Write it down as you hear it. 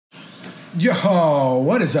Yo,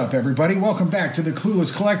 what is up, everybody? Welcome back to the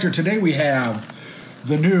Clueless Collector. Today we have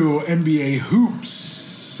the new NBA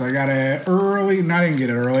Hoops. I got it early. No, I didn't get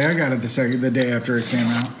it early. I got it the day after it came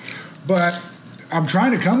out. But I'm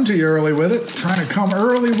trying to come to you early with it. Trying to come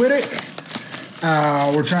early with it.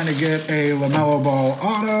 We're trying to get a Lamelo Ball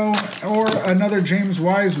auto or another James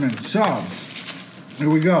Wiseman. So, here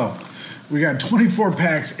we go. We got 24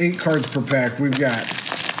 packs, 8 cards per pack. We've got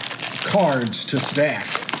cards to stack.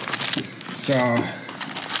 So,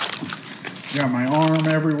 got my arm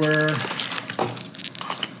everywhere.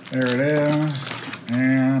 There it is.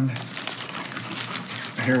 And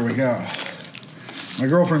here we go. My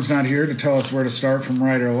girlfriend's not here to tell us where to start from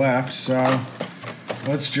right or left, so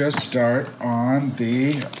let's just start on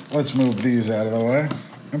the... Let's move these out of the way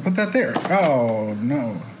and put that there. Oh,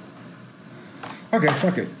 no. Okay,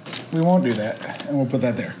 fuck it. We won't do that, and we'll put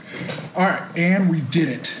that there. All right, and we did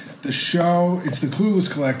it. The show, it's the Clueless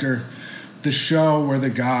Collector. The show where the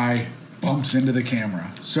guy bumps into the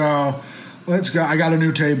camera. So let's go. I got a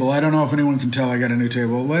new table. I don't know if anyone can tell I got a new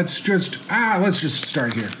table. Let's just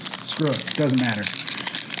start here. Screw it. Doesn't matter.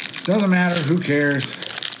 Doesn't matter. Who cares?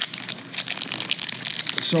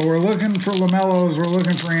 So we're looking for Lamelos. We're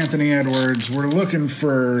looking for Anthony Edwards. We're looking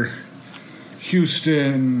for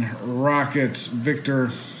Houston Rockets Victor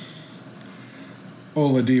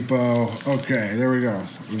Oladipo. Okay, there we go.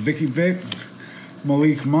 Vicky Vic,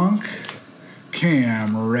 Malik Monk,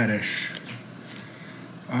 Cam Reddish,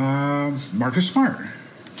 Marcus Smart,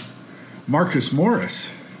 Marcus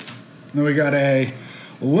Morris. Then we got a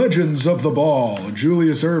Legends of the Ball,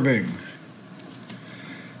 Julius Erving.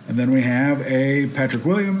 And then we have a Patrick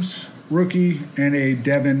Williams, rookie, and a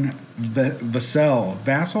Devin Vaselli.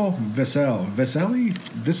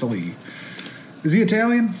 Is he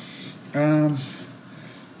Italian?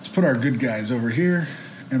 Let's put our good guys over here,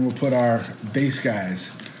 and we'll put our base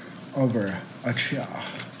guys over a chair.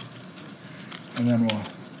 And then we'll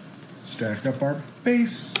stack up our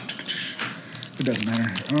base. It doesn't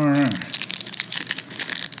matter. All right.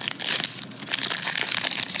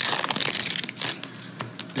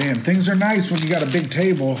 Damn, things are nice when you got a big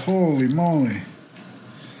table. Holy moly.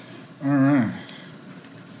 All right.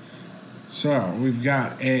 So we've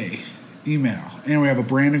got a email, and we have a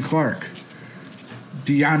Brandon Clark,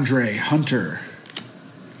 DeAndre Hunter,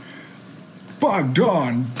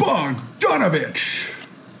 Bogdanovich,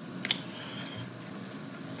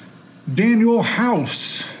 Daniel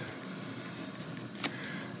House,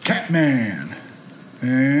 Catman,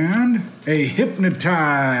 and a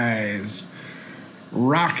hypnotized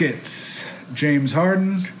Rockets, James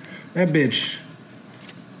Harden. That bitch,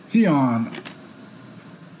 he on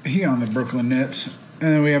the Brooklyn Nets.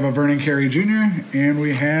 And then we have a Vernon Carey Jr. and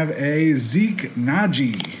we have a Zeke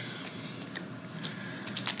Naji.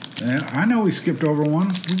 And I know we skipped over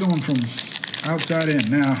one. We're going from outside in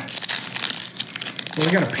now. Well,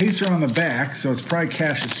 we got a Pacer on the back, so it's probably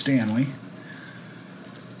Cassius Stanley.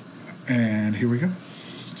 And here we go.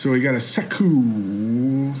 So we got a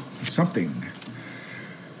Sekou something.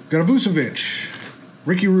 Got a Vucevic,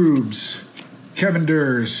 Ricky Rubes, Kevin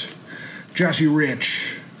Durs, Joshy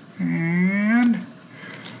Rich, and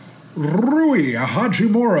Rui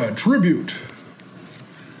Hachimura tribute.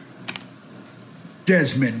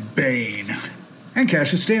 Desmond Bain. And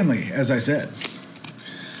Cassius Stanley, as I said.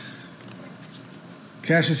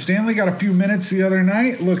 Cassius Stanley got a few minutes the other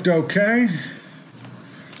night. Looked okay.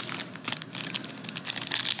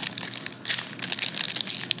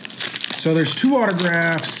 So there's 2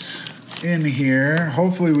 autographs in here.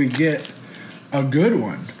 Hopefully we get a good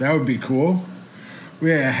one. That would be cool.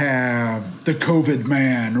 We have the COVID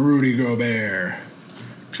man, Rudy Gobert,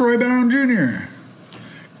 Troy Brown Jr.,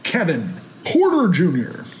 Kevin Porter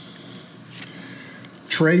Jr.,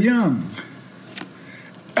 Trae Young,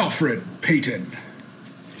 Alfred Payton,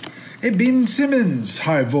 and Ben Simmons,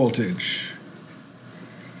 high voltage.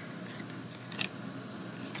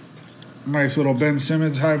 Nice little Ben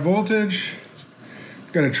Simmons, high voltage.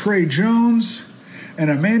 Got a Trey Jones and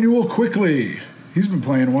Emmanuel Quickly. He's been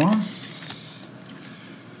playing well.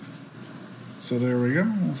 So there we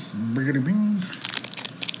go. Briggity bing.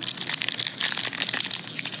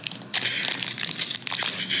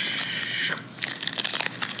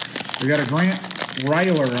 We got a Grant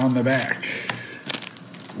Ryler on the back.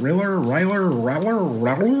 Ryler?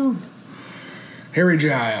 Harry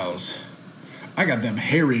Giles. I got them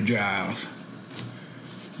Harry Giles.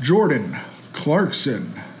 Jordan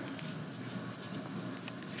Clarkson.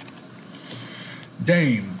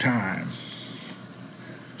 Dame time.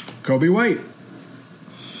 Kobe White.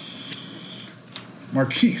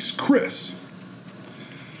 Marquise Chris.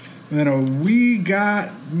 And then we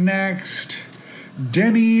got next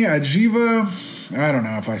Denny Ajiva. I don't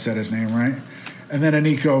know if I said his name right. And then a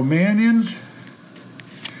Nico Mannion.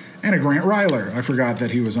 And a Grant Ryler. I forgot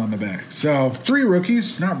that he was on the back. So 3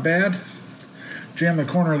 rookies. Not bad. Jam the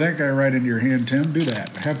corner of that guy right into your hand, Tim. Do that.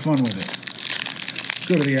 Have fun with it.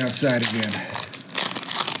 Go to the outside again.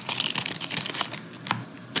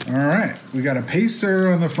 All right. We got a pacer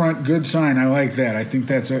on the front. Good sign. I like that. I think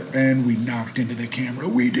that's a... And we knocked into the camera.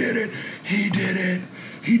 We did it. He did it.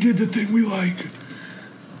 He did the thing we like.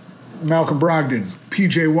 Malcolm Brogdon.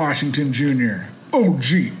 P.J. Washington Jr.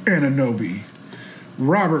 O.G. Anunoby.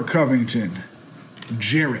 Robert Covington.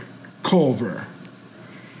 Jarrett Culver.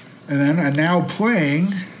 And then now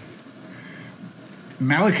playing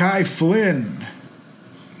Malachi Flynn.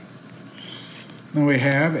 Then we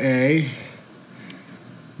have a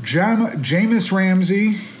Jameis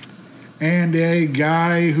Ramsey and a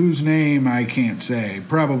guy whose name I can't say.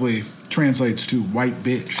 Probably translates to white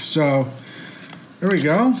bitch. So there we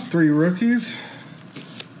go. 3 rookies.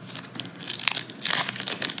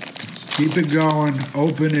 Let's keep it going.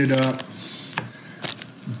 Open it up.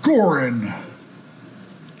 Goran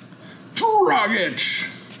Dragic.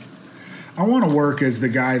 I want to work as the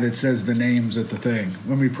guy that says the names at the thing.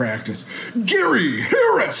 Let me practice. Gary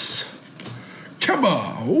Harris.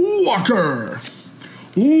 Kemba Walker.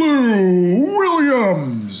 Lou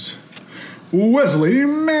Williams. Wesley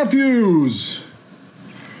Matthews.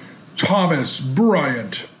 Thomas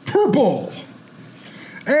Bryant. Purple.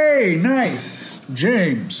 Hey, nice.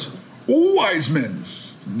 James Wiseman.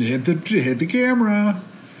 Hit the camera.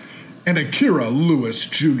 And Akira Lewis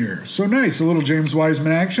Jr. So nice, a little James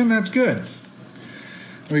Wiseman action. That's good.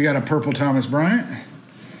 We got a purple Thomas Bryant.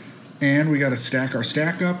 And we got to stack our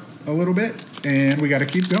stack up a little bit. And we got to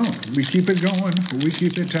keep going. We keep it going. We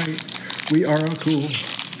keep it tight. We are a cool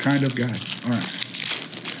kind of guy. All right.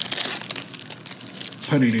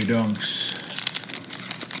 Panini Dunks.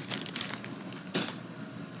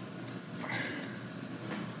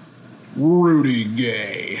 Rudy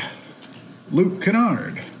Gay. Luke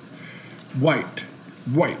Kennard. White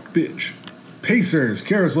bitch. Pacers,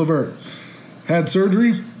 Karis LeVert. Had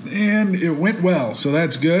surgery, and it went well, so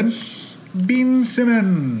that's good. Ben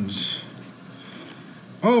Simmons.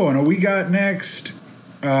 Oh, and we got next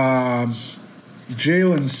Jalen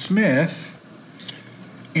Smith.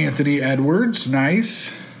 Anthony Edwards,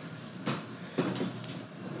 nice.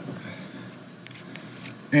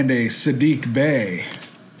 And a Sadiq Bey.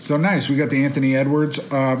 So nice, we got the Anthony Edwards.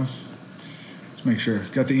 Let's make sure.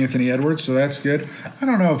 Got the Anthony Edwards, so that's good. I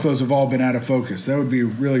don't know if those have all been out of focus. That would be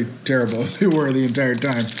really terrible if they were the entire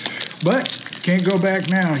time. But can't go back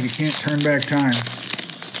now. You can't turn back time.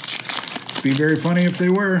 Be very funny if they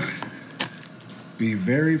were. Be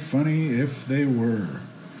very funny if they were.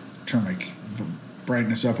 Turn my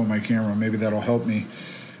brightness up on my camera. Maybe that'll help me.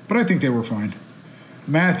 But I think they were fine.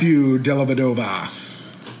 Matthew Dellavedova.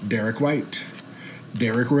 Derek White.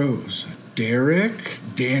 Derek Rose. Derek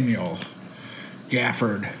Daniel.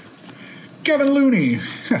 Gafford. Kevin Looney.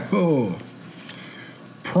 Oh.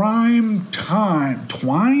 Prime Twine.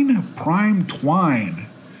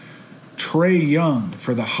 Trey Young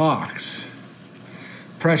for the Hawks.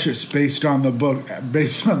 Precious based on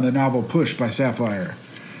the novel Push by Sapphire.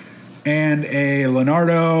 And a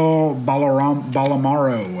Leonardo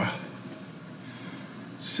Ballamaro.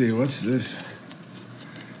 Let's see, what's this?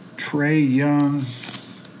 Trey Young.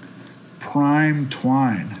 Prime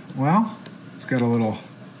Twine. Well, it's got a little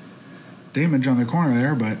damage on the corner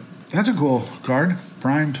there, but that's a cool card.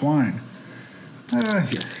 Prime Twine.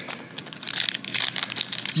 Here.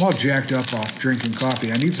 I'm all jacked up off drinking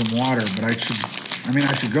coffee. I need some water, but I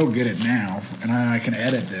should go get it now, and I can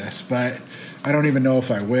edit this, but I don't even know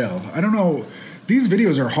if I will. I don't know. These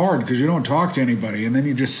videos are hard because you don't talk to anybody, and then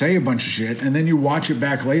you just say a bunch of shit, and then you watch it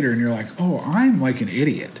back later, and you're like, oh, I'm like an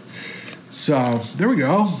idiot. So, there we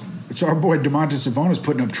go. It's our boy DeMontis Sabonis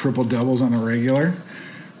putting up triple doubles on the regular.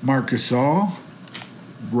 Marc Gasol.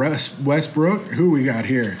 Westbrook. Who we got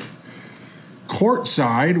here?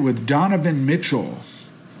 Courtside with Donovan Mitchell.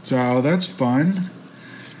 So that's fun.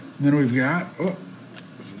 And then we've got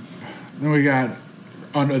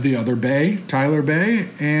under the other Bay, Tyler Bay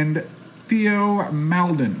and Theo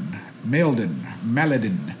Maladon,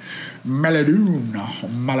 Maladou,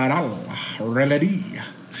 Maladal, Relady,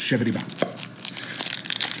 Chevity.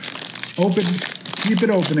 Open, keep it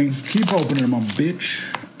opening, keep opening them, bitch.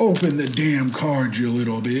 Open the damn card, you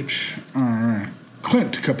little bitch. All right.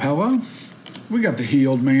 Clint Capella. We got the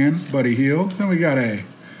healed man, Buddy Hield. Then we got a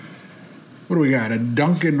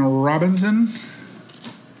Duncan Robinson.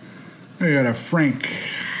 We got a Frank.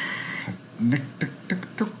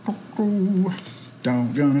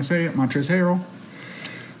 Don't gonna say it. Montrezl Harrell.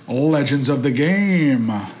 Legends of the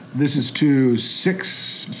Game. This is to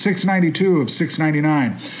 692 of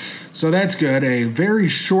 699. So that's good. A very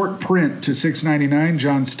short print to 699.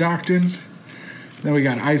 John Stockton. Then we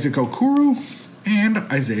got Isaac Okoro and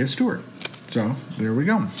Isaiah Stewart. So there we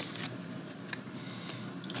go.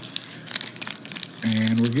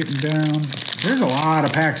 And we're getting down. There's a lot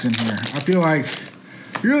of packs in here. I feel like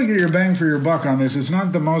you really get your bang for your buck on this. It's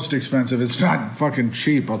not the most expensive. It's not fucking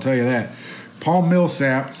cheap, I'll tell you that. Paul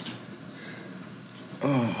Millsap.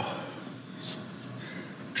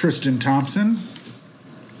 Tristan Thompson.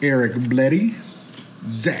 Eric Bleddy.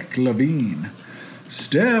 Zach LaVine.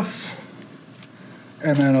 Steph.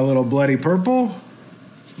 And then a little Bloody Purple.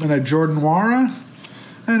 Then a Jordan Nwora.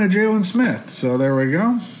 And a Jalen Smith. So there we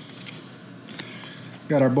go.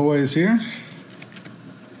 Got our boys here.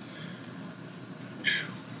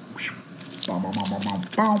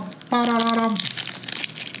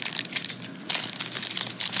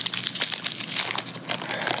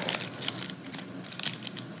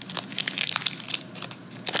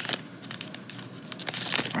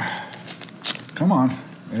 Come on.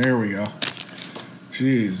 There we go.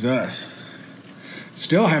 Jesus.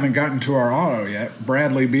 Still haven't gotten to our auto yet.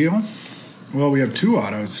 Bradley Beal. Well, we have 2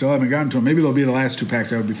 autos. Still haven't gotten to them. Maybe they'll be the last 2 packs.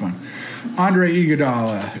 That would be fun. Andre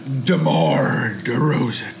Iguodala. DeMar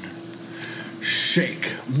DeRozan.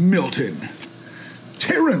 Shake Milton.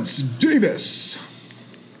 Terrence Davis.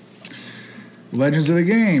 Legends of the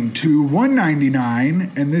Game to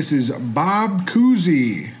 199. And this is Bob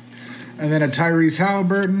Cousy. And then a Tyrese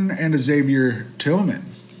Halliburton and a Xavier Tillman.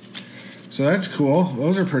 So that's cool.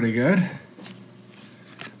 Those are pretty good.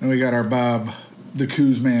 And we got our Bob the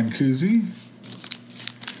Kuzman Cousy.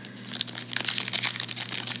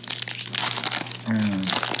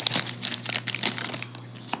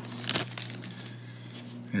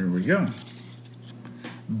 Here we go.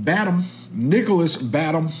 Batum, Nicholas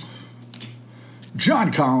Batum,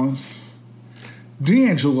 John Collins,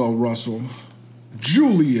 D'Angelo Russell,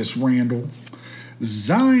 Julius Randle,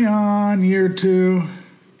 Zion year 2,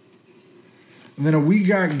 and then a We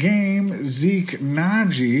Got Game, Zeke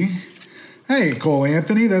Naji. Hey, Cole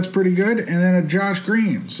Anthony, that's pretty good. And then a Josh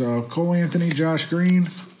Green. So Cole Anthony, Josh Green.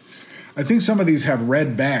 I think some of these have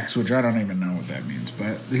red backs, which I don't even know what that means.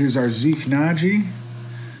 But here's our Zeke Naji.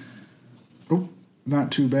 Oh,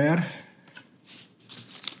 not too bad.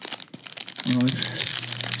 Well, let's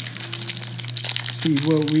see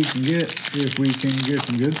what we can get. If we can get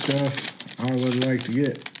some good stuff, I would like to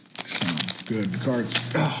get some good cards.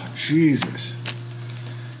 Oh, Jesus.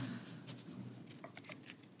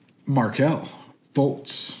 Markel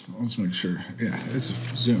Fultz. Let's make sure. Yeah, it's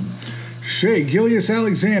a zoom. Shea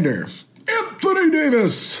Gilgeous-Alexander. Anthony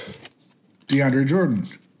Davis. DeAndre Jordan.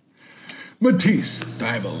 Matisse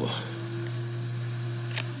Thybulle.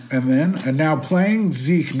 And then, and now playing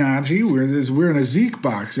Zeke Naji. We're in a Zeke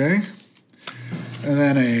box, eh? And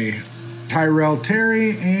then a Tyrell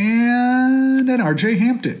Terry and an RJ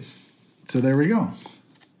Hampton. So there we go.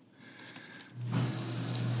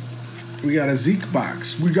 We got a Zeke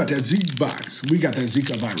box. We got that Zeke box. We got that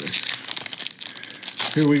Zika virus.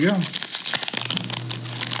 Here we go.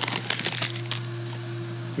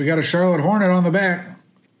 We got a Charlotte Hornet on the back.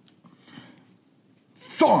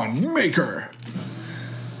 Thon Maker.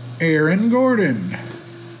 Aaron Gordon.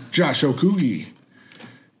 Josh Okogie.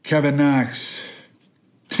 Kevin Knox.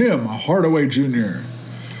 Tim Hardaway Jr.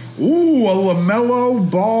 Ooh, a LaMelo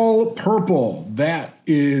Ball purple. That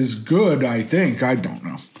is good, I think. I don't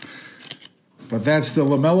know. But that's the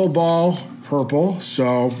LaMelo Ball purple,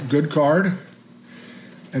 so good card.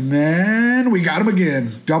 And then we got him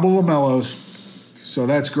again, double LaMelos. So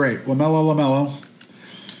that's great. LaMelo.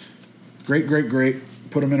 Great.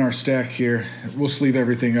 Put them in our stack here. We'll sleeve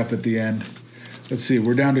everything up at the end. Let's see,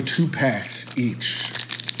 we're down to 2 packs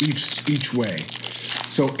each way.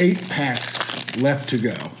 So 8 packs left to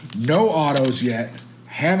go. No autos yet.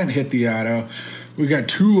 Haven't hit the auto. We got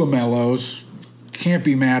 2 LaMelos. Can't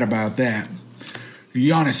be mad about that.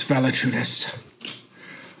 Giannis Valanciunas.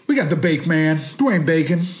 We got the Bake Man, Dwayne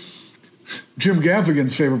Bacon. Jim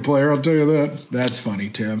Gaffigan's favorite player, I'll tell you that. That's funny,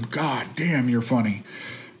 Tim. God damn, you're funny.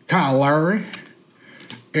 Kyle Lowry.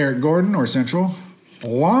 Eric Gordon, or Central.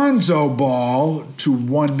 Lonzo Ball to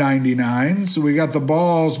 199. So we got the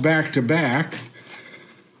balls back to back.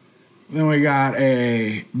 Then we got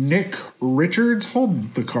a Nick Richards.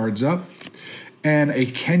 Hold the cards up. And a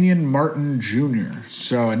Kenyon Martin Jr.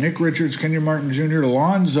 So a Nick Richards, Kenyon Martin Jr.,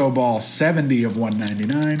 Lonzo Ball, 70 of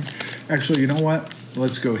 199. Actually, you know what?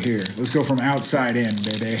 Let's go here. Let's go from outside in,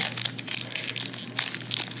 baby.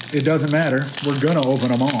 It doesn't matter. We're going to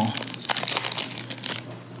open them all.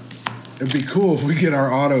 It'd be cool if we get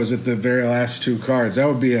our autos at the very last 2 cards. That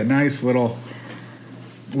would be a nice little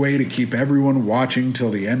way to keep everyone watching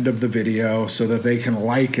till the end of the video so that they can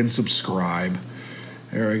like and subscribe.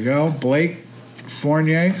 There we go. Blake,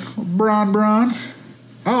 Fournier, Bron.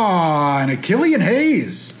 Ah, and a Killian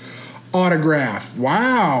Hayes autograph.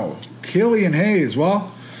 Wow. Killian Hayes.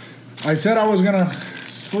 Well, I said I was going to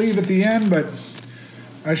sleeve at the end, but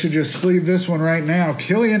I should just sleeve this one right now.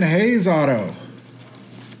 Killian Hayes auto.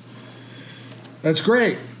 That's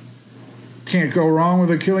great. Can't go wrong with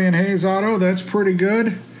a Killian Hayes auto. That's pretty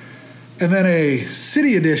good. And then a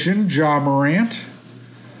City Edition Ja Morant.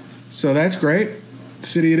 So that's great.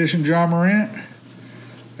 City Edition Ja Morant.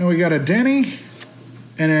 And we got a Denny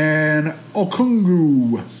and an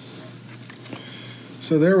Okungu.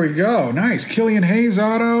 So there we go. Nice. Killian Hayes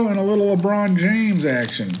auto and a little LeBron James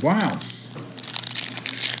action. Wow.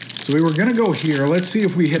 So we were going to go here. Let's see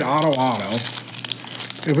if we hit auto.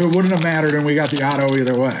 If it wouldn't have mattered and we got the auto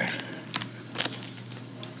either way.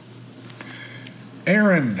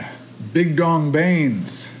 Aaron, Big Dong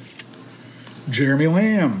Baines. Jeremy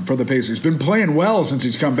Lamb for the Pacers. Been playing well since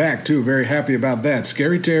he's come back, too. Very happy about that.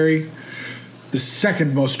 Scary Terry, the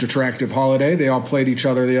second most attractive Holiday. They all played each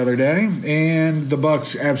other the other day. And the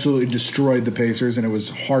Bucks absolutely destroyed the Pacers, and it was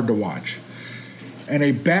hard to watch. And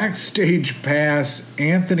a backstage pass,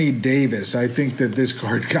 Anthony Davis. I think that this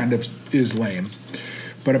card kind of is lame.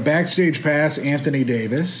 But a backstage pass, Anthony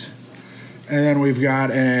Davis. And then we've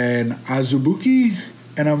got an Azubuike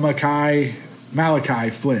and a Malachi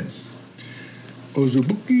Flynn.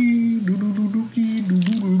 Ozubuike, boop.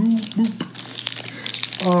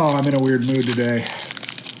 Oh, I'm in a weird mood today.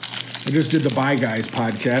 I just did the Bye Guys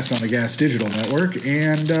podcast on the Gas Digital Network,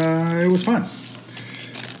 and it was fun.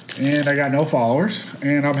 And I got no followers,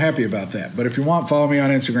 and I'm happy about that. But if you want, follow me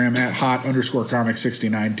on Instagram at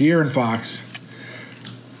hot_comic69. Deer and Fox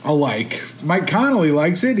alike. Mike Connolly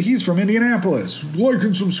likes it. He's from Indianapolis. Like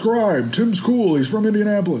and subscribe. Tim's cool. He's from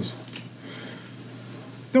Indianapolis.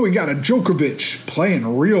 Then we got a Djokovic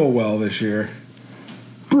playing real well this year.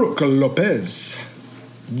 Brooke Lopez.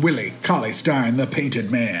 Willie Cauley-Stein, the painted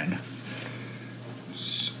man.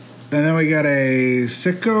 And then we got a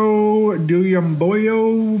Sicko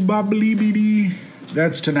Duyamboyo Bablibidi.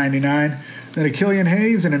 That's to 99. Then a Killian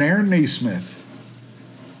Hayes and an Aaron Naismith.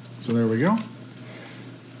 So there we go.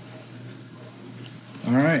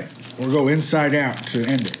 All right. We'll go inside out to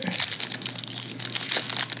end it.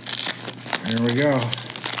 There we go.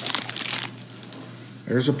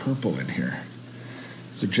 There's a purple in here.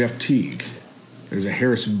 There's a Jeff Teague. There's a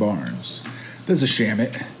Harrison Barnes. There's a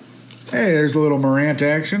Shamit. Hey, there's a little Morant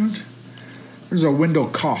action. There's a Wendell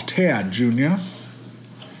Carter Jr.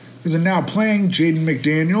 There's a now playing Jaden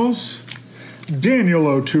McDaniels, Daniel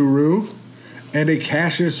Oturu, and a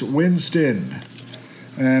Cassius Winston.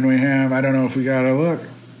 And we have, I don't know if we got a look,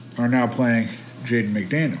 are now playing Jaden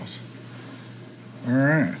McDaniels. All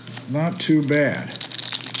right, not too bad.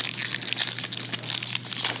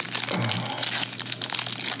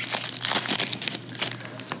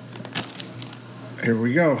 Here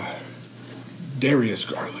we go. Darius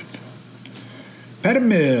Garland. Patty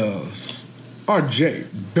Mills. R.J.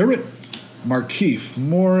 Barrett. Markieff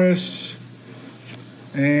Morris.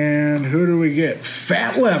 And who do we get?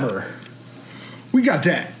 Fat Lever. We got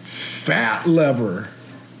that. Fat Lever.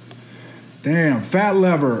 Damn, Fat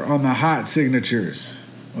Lever on the hot signatures.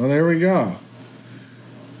 Well, there we go.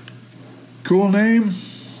 Cool name.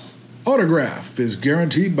 Autograph is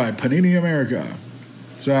guaranteed by Panini America.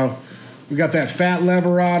 So we got that Fat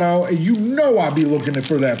Lever auto. You know I'll be looking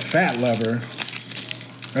for that Fat Lever.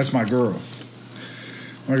 That's my girl.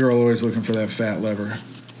 My girl always looking for that Fat Lever.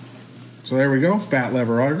 So there we go. Fat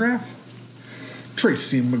Lever autograph.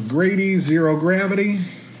 Tracy McGrady, Zero Gravity.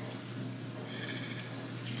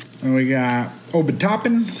 And we got Obi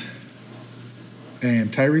Toppin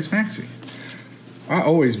and Tyrese Maxey. I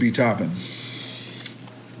always be topping.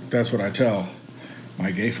 That's what I tell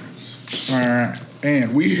my gay friends. All right.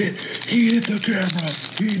 And he hit the camera.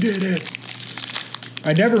 He did it.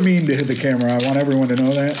 I never mean to hit the camera. I want everyone to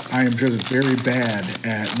know that. I am just very bad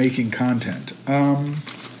at making content.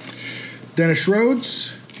 Dennis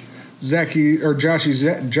Schroeds,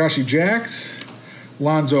 Joshy Jacks,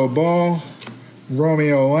 Lonzo Ball,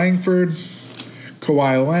 Romeo Langford,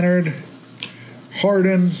 Kawhi Leonard,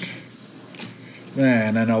 Harden,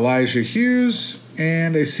 then an Elijah Hughes,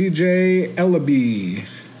 and a CJ Ellaby.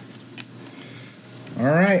 All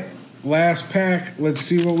right, last pack. Let's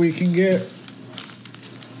see what we can get.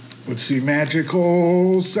 Let's see,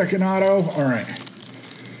 magical second auto. All right.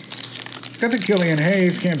 Got the Killian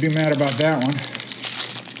Hayes. Can't be mad about that one.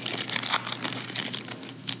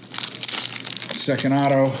 Second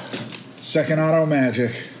auto. second auto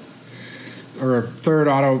Magic. Or third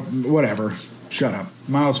auto, whatever. Shut up.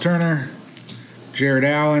 Miles Turner, Jared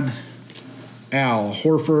Allen, Al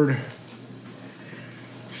Horford,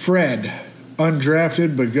 Fred,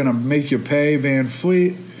 undrafted but gonna make you pay, Van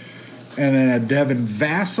Fleet, and then a Devin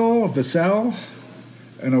Vassell,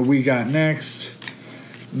 and a We Got Next,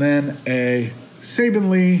 then a Saban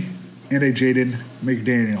Lee, and a Jaden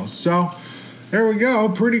McDaniels. So there we go,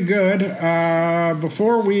 pretty good.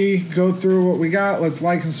 Before we go through what we got, let's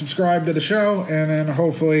like and subscribe to the show, and then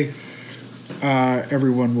hopefully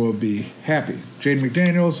everyone will be happy. Jaden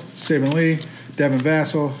McDaniels, Saban Lee, Devin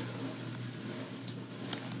Vassell.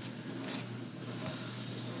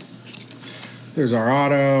 There's our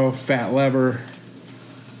auto, Fat Lever.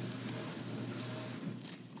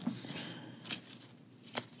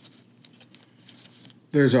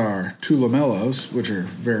 There's our 2 Lamelos, which are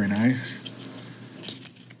very nice.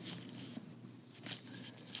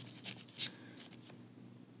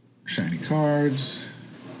 Shiny cards.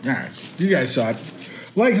 All right, you guys saw it.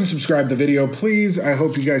 Like and subscribe to the video, please. I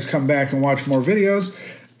hope you guys come back and watch more videos,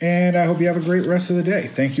 and I hope you have a great rest of the day.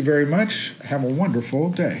 Thank you very much. Have a wonderful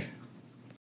day.